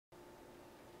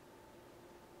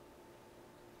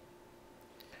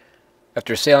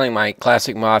After sailing my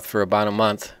Classic Moth for about a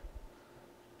month,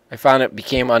 I found it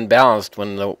became unbalanced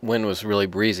when the wind was really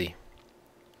breezy.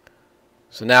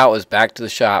 So now it was back to the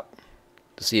shop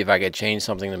to see if I could change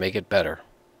something to make it better.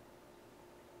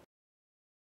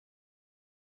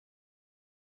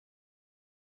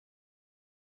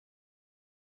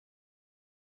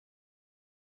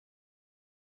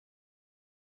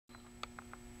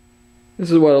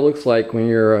 This is what it looks like when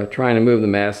you're trying to move the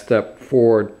Maststep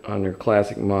forward on your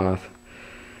Classic Moth.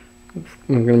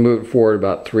 I'm going to move it forward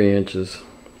about 3 inches.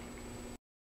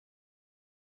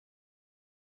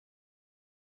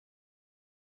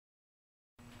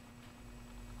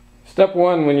 Step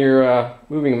one when you're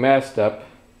moving a Maststep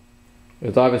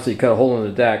is obviously cut a hole in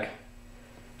the deck,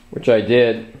 which I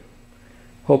did,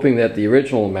 hoping that the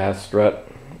original mast strut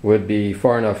would be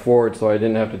far enough forward so I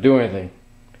didn't have to do anything.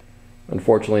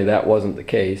 Unfortunately, that wasn't the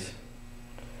case.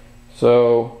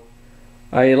 So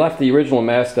I left the original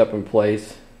Maststep in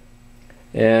place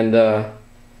and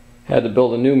had to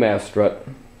build a new mast strut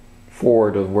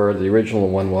forward of where the original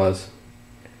one was.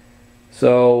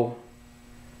 So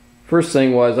first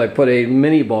thing was I put a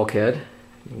mini bulkhead.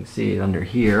 You can see it under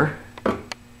here.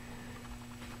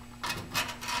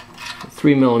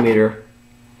 3mm,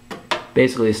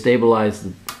 basically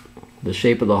stabilized the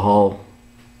shape of the hull,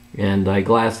 and I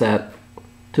glassed that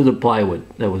to the plywood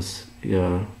that was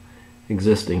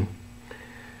existing.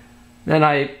 Then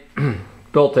I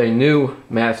built a new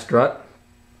mast strut,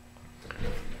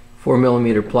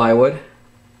 4mm plywood,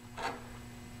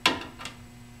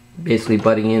 basically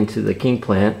butting into the king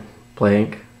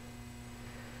plank.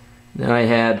 Then I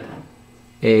had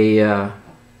a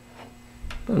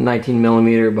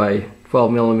 19mm by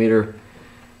 12mm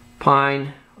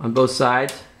pine on both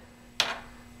sides,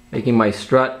 making my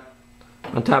strut.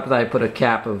 On top of that I put a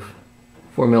cap of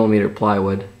 4mm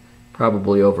plywood,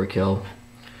 probably overkill.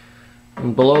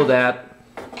 And below that,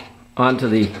 onto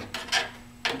the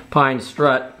pine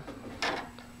strut,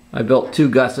 I built 2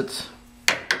 gussets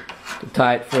to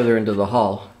tie it further into the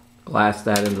hull, glass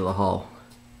that into the hull.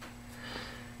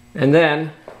 And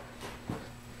then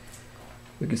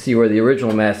we can see where the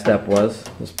original Maststep was,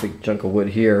 this big chunk of wood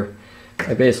here.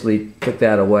 I basically took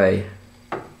that away.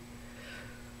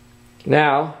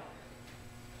 Now,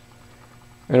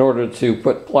 in order to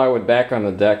put plywood back on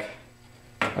the deck,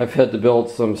 I've had to build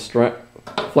some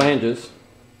flanges,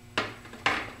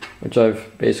 which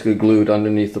I've basically glued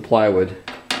underneath the plywood.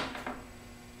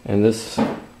 And this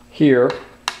here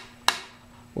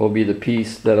will be the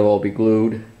piece that will be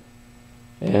glued,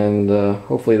 and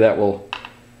hopefully that will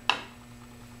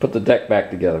put the deck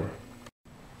back together.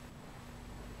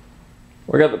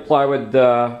 We got the plywood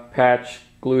patch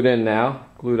glued in now,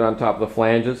 glued on top of the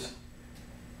flanges,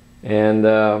 and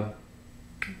a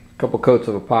couple coats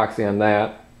of epoxy on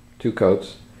that, 2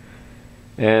 coats.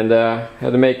 And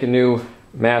had to make a new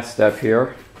Maststep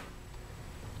here,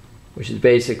 which is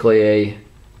basically a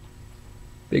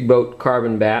big boat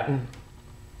carbon batten,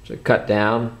 which I cut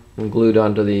down and glued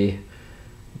onto the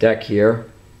deck here.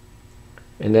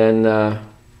 And then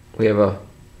we have a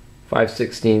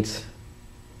 5/16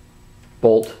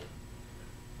 bolt,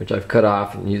 which I've cut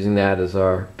off and using that as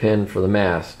our pin for the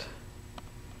mast.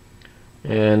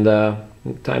 And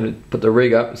time to put the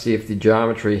rig up and see if the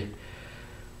geometry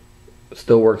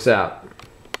still works out.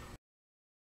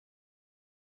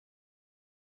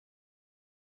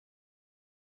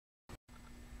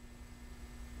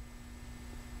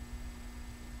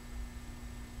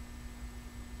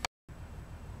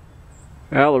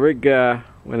 Well, the rig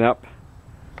went up.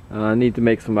 I need to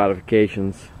make some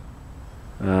modifications.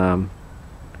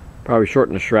 Probably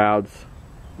shorten the shrouds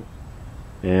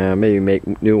and maybe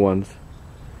make new ones,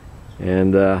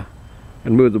 and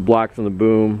move the blocks on the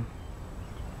boom.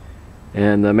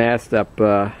 And the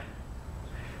Maststep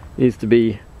needs to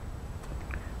be,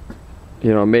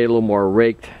 made a little more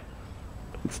raked.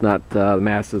 It's not, the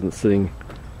mast isn't sitting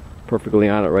perfectly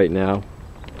on it right now,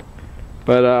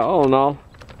 but all in all,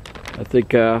 I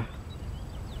think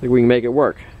we can make it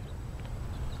work.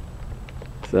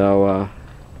 So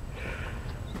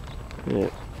yeah.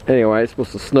 Anyway, it's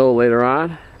supposed to snow later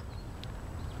on,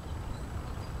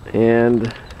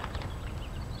 and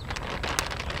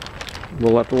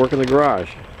we'll have to work in the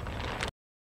garage.